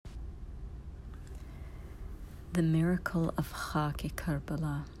The Miracle of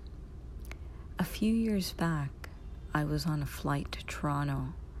Khak-e-Karbala. A few years back, I was on a flight to Toronto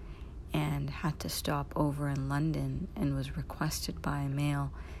and had to stop over in London and was requested by a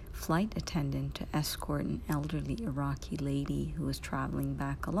male flight attendant to escort an elderly Iraqi lady who was traveling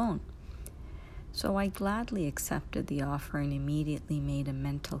back alone. So I gladly accepted the offer and immediately made a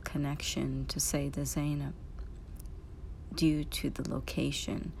mental connection to Sayyidah Zainab due to the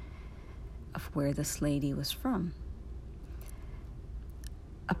location of where this lady was from.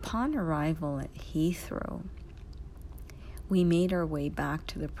 Upon arrival at Heathrow, we made our way back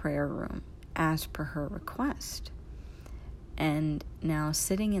to the prayer room as per her request. And now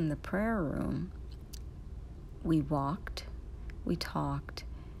sitting in the prayer room, we walked, we talked,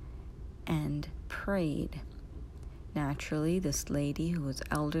 and prayed. Naturally, this lady who was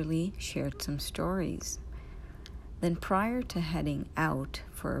elderly shared some stories. Then prior to heading out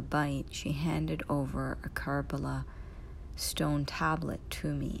for a bite, she handed over a Karbala stone tablet to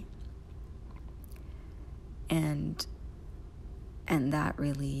me. And that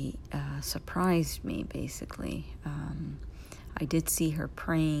really surprised me, basically. I did see her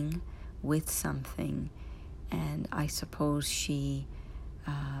praying with something, and I suppose she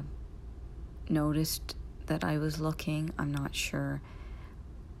noticed that I was looking. I'm not sure.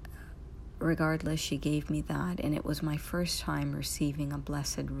 Regardless, she gave me that, and it was my first time receiving a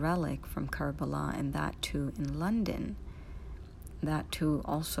blessed relic from Karbala, and that too in London. That too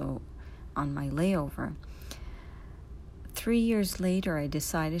also on my layover. 3 years later, I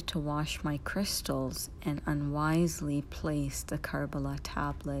decided to wash my crystals and unwisely placed the Karbala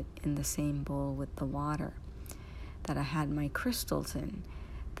tablet in the same bowl with the water that I had my crystals in.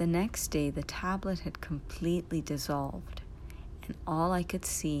 The next day, the tablet had completely dissolved, and all I could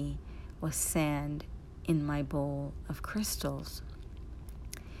see was sand in my bowl of crystals.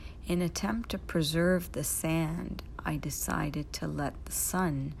 In an attempt to preserve the sand, I decided to let the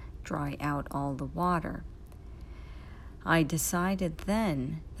sun dry out all the water. I decided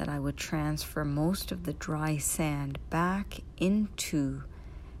then that I would transfer most of the dry sand back into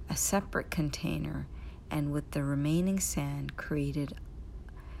a separate container, and with the remaining sand created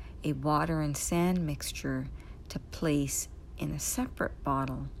a water and sand mixture to place in a separate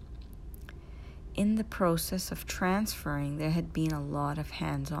bottle. In the process of transferring, there had been a lot of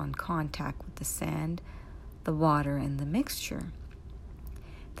hands-on contact with the sand, the water, and the mixture.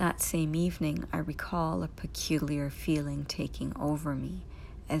 That same evening, I recall a peculiar feeling taking over me,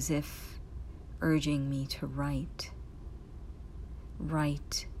 as if urging me to write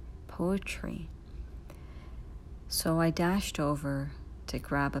poetry. So I dashed over to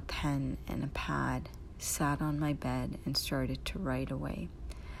grab a pen and a pad, sat on my bed, and started to write away.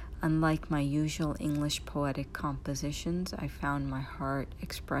 Unlike my usual English poetic compositions, I found my heart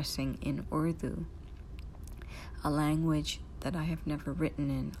expressing in Urdu, a language that I have never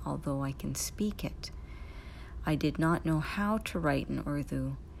written in, although I can speak it. I did not know how to write in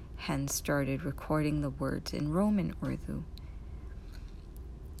Urdu, hence started recording the words in Roman Urdu.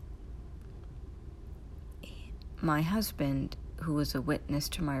 My husband, who was a witness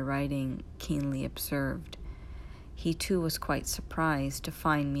to my writing, keenly observed. He too was quite surprised to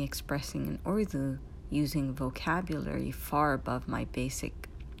find me expressing in Urdu using vocabulary far above my basic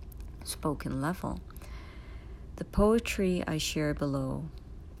spoken level. The poetry I share below,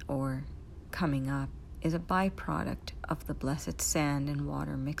 or coming up, is a byproduct of the blessed sand and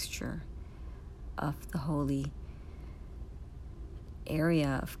water mixture of the holy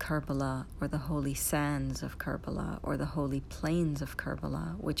area of Karbala, or the holy sands of Karbala, or the holy plains of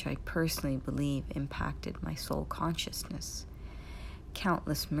Karbala, which I personally believe impacted my soul consciousness.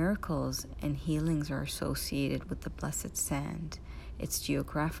 Countless miracles and healings are associated with the blessed sand, its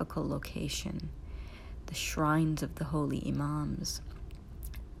geographical location, the shrines of the holy imams,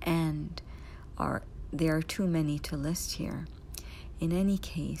 and there are too many to list here. In any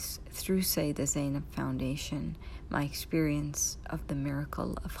case, through Sayyidah Zainab Foundation, my experience of the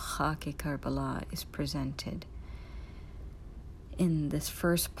miracle of Khak-e-Karbala is presented in this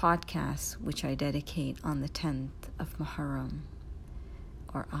first podcast, which I dedicate on the 10th of Muharram,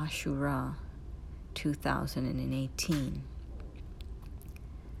 or Ashura, 2018.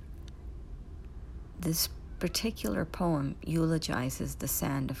 This particular poem eulogizes the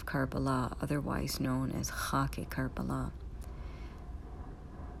sand of Karbala, otherwise known as Khak-e-Karbala.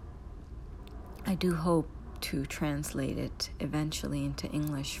 I do hope to translate it eventually into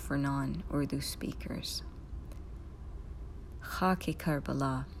English for non-Urdu speakers.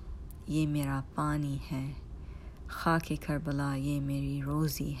 Khak-e-Karbala, ye mera pani hai. Khak-e-Karbala, ye meri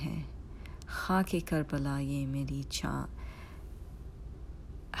rozi hai. Khak-e-Karbala, ye meri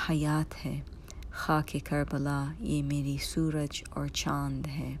hayat hai. خاک کربلا یہ میری سورج اور چاند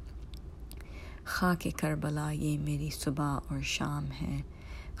ہے، خاک کربلا یہ میری صبح اور شام ہے،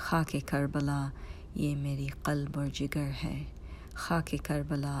 خاک کربلا یہ میری قلب اور جگر ہے، خاک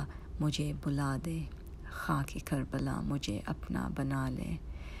کربلا مجھے بلا دے، خاک کربلا مجھے اپنا بنا لے،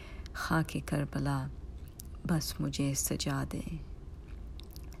 خاک کربلا بس مجھے سجا دے،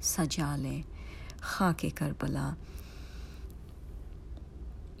 سجا لے، خاک کربلا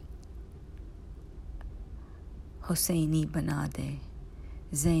حسینی بنا دے،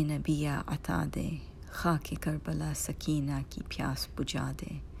 زینبیہ عطا دے، خاک کربلا سکینہ کی پیاس بجھا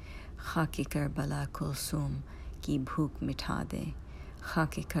دے، خاک کربلا کلثوم کی بھوک مٹھا دے،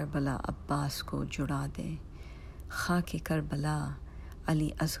 خاک کربلا عباس کو جڑا دے، خاک کربلا علی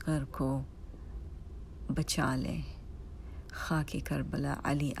اصغر کو بچا لے، خاک کربلا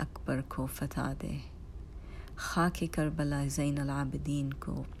علی اکبر کو فتح دے، خاک کربلا زین العابدین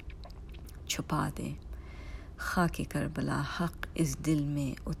کو چھپا دے، خاک کربلا حق اس دل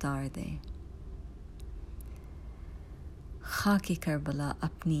میں اتار دے، خاک کربلا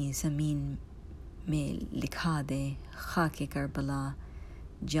اپنی زمین میں لکھا دے، خاک کربلا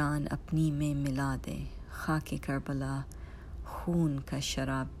جان اپنی میں ملا دے، خاک کربلا خون کا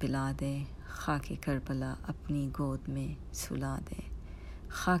شراب پلا دے، خاک کربلا اپنی گود میں سلا دے،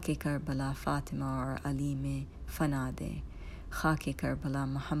 خاک کربلا فاطمہ اور علی میں فنا دے، خاک کربلا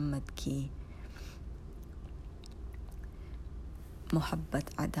محمد کی محبت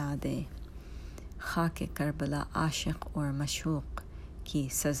ادا دے، خاک کربلا عاشق اور مشوق کی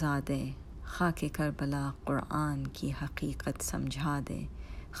سزا دے، خاک کربلا قرآن کی حقیقت سمجھا دے،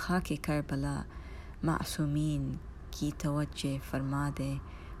 خاک کربلا معصومین کی توجہ فرما دے،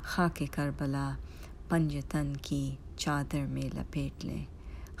 خاک کربلا پنجتن کی چادر میں لپیٹ لے،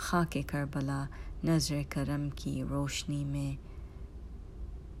 خاک کربلا نظر کرم کی روشنی میں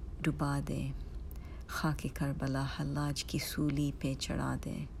ڈبا دے، خاک کربلا حلاج کی سولی پہ چڑھا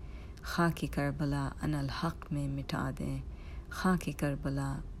دے، خاک کربلا انالحق میں مٹا دے، خاک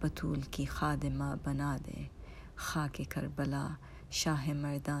کربلا بطول کی خادمہ بنا دے، خاک کربلا شاہ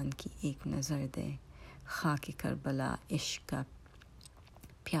مردان کی ایک نظر دے، خاک کربلا عشق کا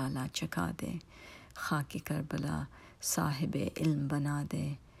پیالہ چکھا دے، خاک کربلا صاحب علم بنا دے،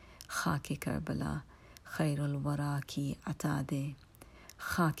 خاک کربلا خیر الورا کی عطا دے،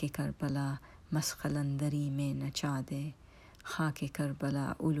 خاک کربلا مسقلندری میں نچا دے، خاک کربلا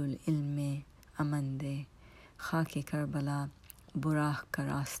اولو العلم میں امن دے، خاک کربلا براہ کا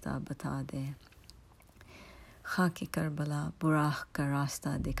راستہ بتا دے، خاک کربلا براہ کا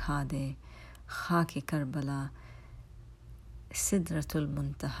راستہ دکھا دے، خاک کربلا سدرۃ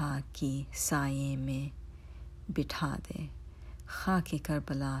المنتہا کی سائے میں بٹھا دے، خاک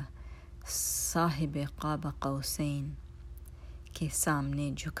کربلا صاحب قاب قوسین کے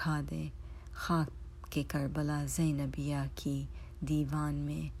سامنے جھکا دے، خاک کربلا زینبیہ کی دیوان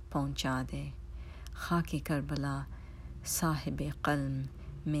میں پہنچا دے، خاک کربلا صاحب قلم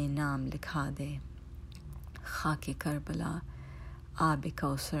میں نام لکھا دے، خاک کربلا آب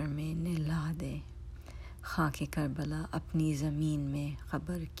کوثر میں نہلا دے، خاک کربلا اپنی زمین میں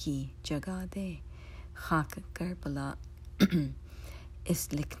قبر کی جگہ دے، خاک کربلا اس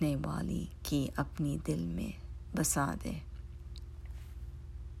لکھنے والی کی اپنی دل میں بسا دے۔